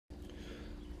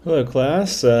Hello,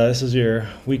 class. This is your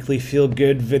weekly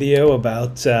feel-good video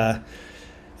about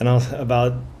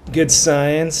good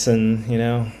science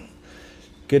and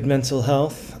good mental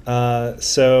health. The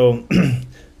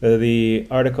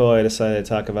article I decided to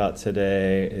talk about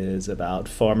today is about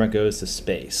Pharma goes to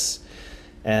space,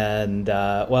 and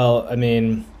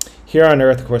here on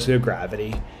Earth, of course, we have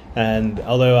gravity. And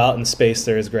although out in space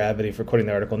there is gravity, for quoting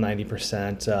the article,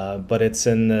 90%, but it's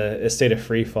in a state of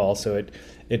free fall, so it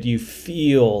you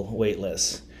feel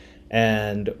weightless.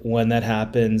 And when that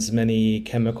happens, many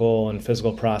chemical and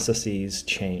physical processes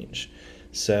change.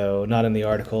 So not in the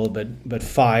article, but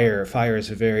fire is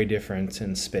very different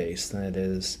in space than it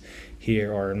is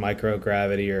here, or in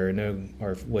microgravity,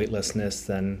 or weightlessness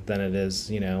than it is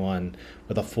on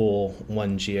with a full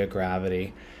 1 g of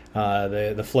gravity.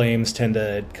 The flames tend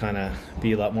to kind of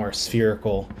be a lot more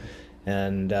spherical,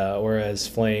 and whereas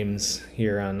flames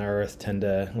here on Earth tend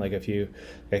to, if you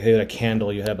hit a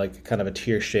candle, you have like kind of a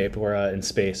tear shaped, where in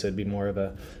space it'd be more of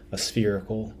a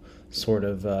spherical sort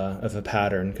of a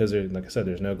pattern, because like I said,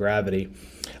 there's no gravity.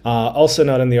 Also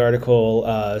not in the article,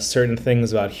 certain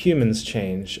things about humans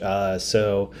change.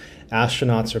 So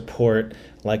astronauts report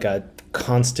like a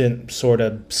constant sort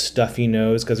of stuffy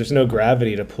nose, because there's no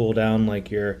gravity to pull down like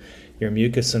your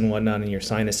mucus and whatnot in your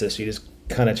sinuses. So you just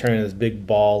kind of turn into this big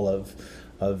ball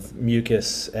of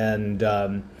mucus, and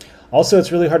also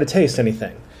it's really hard to taste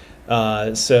anything.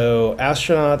 So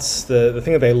astronauts, the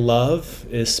thing that they love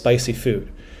is spicy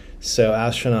food. So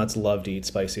astronauts love to eat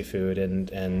spicy food,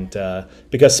 and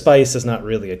because spice is not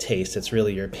really a taste, it's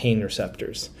really your pain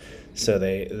receptors. So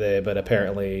but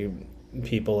apparently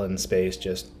people in space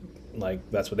just,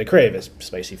 that's what they crave, is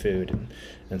spicy food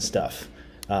and stuff.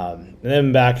 And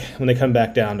then when they come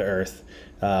back down to Earth,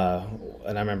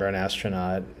 and I remember an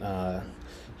astronaut,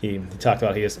 he talked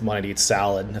about he just wanted to eat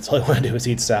salad. That's all he wanted to do was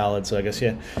eat salad. So I guess,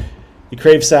 yeah, you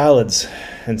crave salads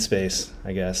in space,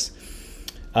 I guess.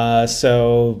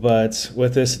 But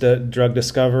with this drug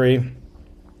discovery,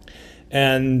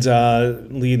 and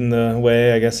leading the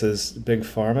way, I guess, is Big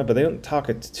Pharma, but they don't talk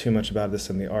too much about this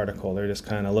in the article. They're just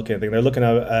kind of looking at things. They're looking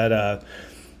at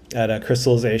a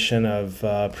crystallization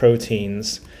of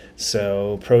proteins.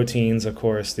 So proteins, of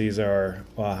course, these are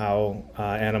how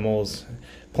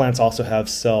plants also have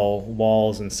cell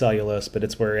walls and cellulose, but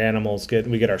it's where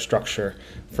we get our structure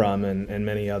from, and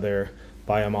many other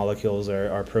biomolecules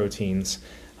are proteins.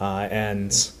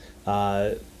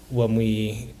 When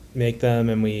we make them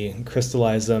and we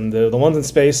crystallize them, the ones in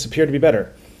space appear to be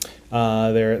better.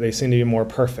 They seem to be more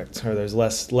perfect, or there's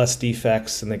less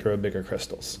defects, and they grow bigger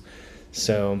crystals.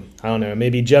 So I don't know,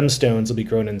 maybe gemstones will be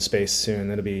grown in space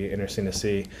soon. It'll be interesting to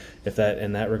see if that,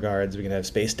 in that regards, we can have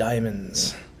space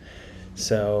diamonds.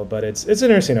 So, but it's an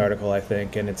interesting article, I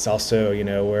think, and it's also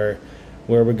where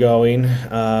we're going.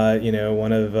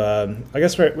 One of I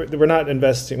guess we're not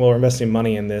investing. Well, we're investing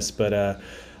money in this, but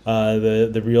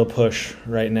the real push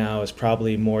right now is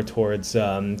probably more towards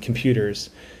computers.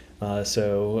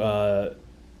 So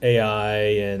AI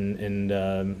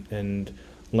and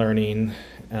learning.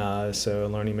 So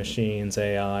learning machines,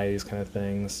 AI, these kind of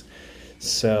things.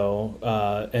 So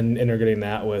and integrating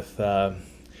that with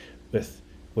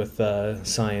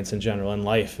science in general and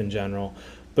life in general.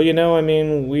 But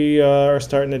we are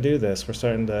starting to do this. We're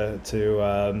starting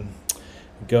to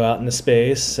go out into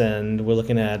space, and we're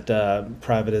looking at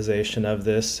privatization of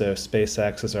this. So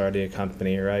SpaceX is already a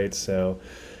company, right? So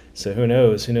who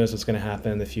knows? Who knows what's going to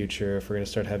happen in the future, if we're going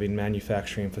to start having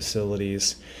manufacturing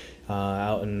facilities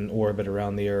out in orbit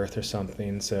around the Earth or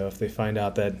something. So if they find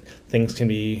out that things can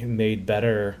be made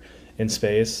better in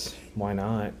space, why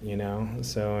not?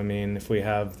 So if we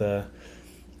have the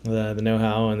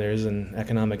know-how, and there's an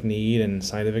economic need and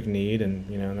scientific need, and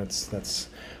that's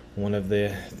one of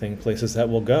the places that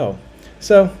will go.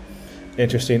 So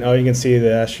interesting. Oh, you can see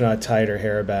the astronaut tied her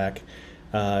hair back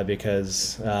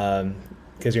because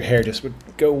your hair just would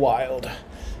go wild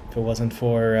if it wasn't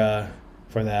for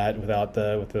that, with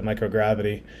the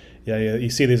microgravity. Yeah, you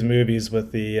see these movies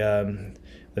with the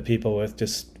people with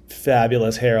just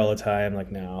fabulous hair all the time.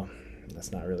 Like, no,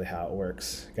 that's not really how it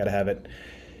works. Got to have it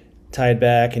tied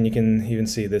back, and you can even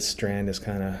see this strand is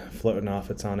kind of floating off.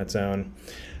 It's on its own.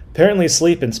 Apparently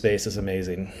sleep in space is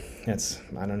amazing.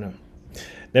 I don't know.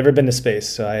 Never been to space,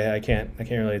 so I can't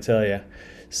really tell you.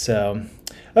 So,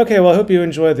 okay, well, I hope you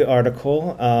enjoyed the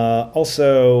article.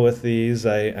 Also with these,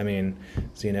 I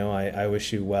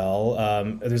wish you well.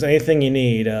 If there's anything you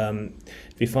need,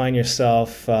 if you find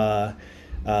yourself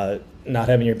not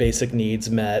having your basic needs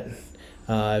met,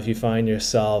 if you find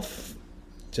yourself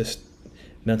just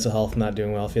mental health, not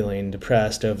doing well, feeling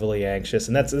depressed, overly anxious,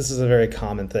 and this is a very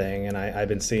common thing. And I've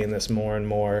been seeing this more and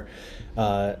more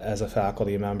as a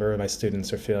faculty member. My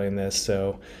students are feeling this.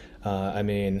 So, I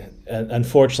mean,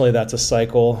 unfortunately, that's a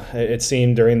cycle. It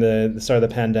seemed during the start of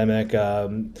the pandemic,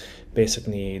 basic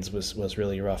needs was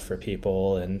really rough for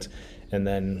people, and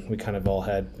then we kind of all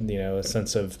had, a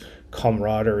sense of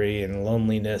camaraderie and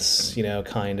loneliness,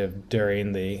 kind of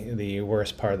during the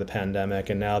worst part of the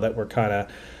pandemic. And now that we're kind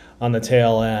of on the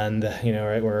tail end,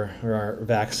 right,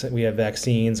 we have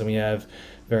vaccines and we have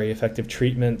very effective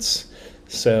treatments.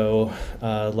 So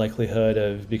likelihood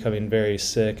of becoming very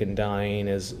sick and dying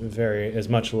is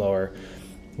much lower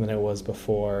than it was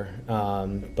before.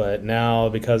 But now,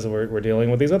 because we're dealing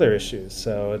with these other issues,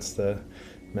 so it's the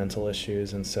mental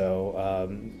issues, and so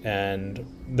I'm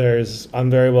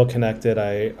very well connected.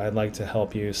 I'd like to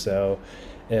help you. So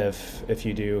if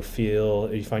you do feel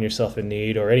you find yourself in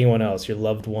need, or anyone else, your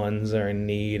loved ones are in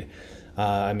need,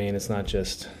 I mean, it's not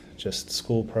just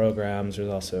school programs. There's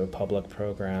also public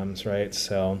programs, right?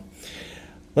 So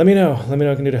let me know what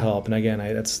I can do to help. And again,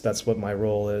 that's what my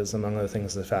role is, among other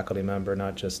things, as a faculty member,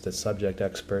 not just a subject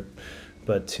expert,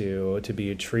 but to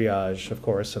be a triage, of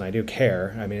course. And I do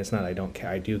care. I mean, it's not I don't care.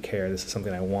 I do care. This is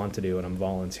something I want to do, and I'm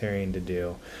volunteering to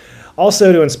do.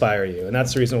 Also to inspire you, and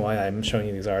that's the reason why I'm showing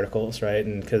you these articles, right?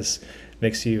 And because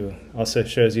also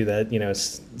shows you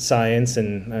that, science,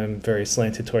 and I'm very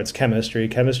slanted towards chemistry.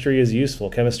 Chemistry is useful.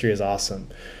 Chemistry is awesome,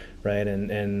 right?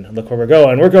 And look where we're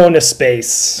going. We're going to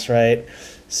space, right?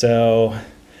 So,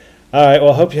 all right.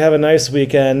 Well, I hope you have a nice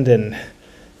weekend and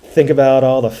think about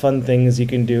all the fun things you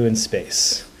can do in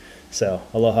space. So,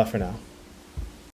 aloha for now.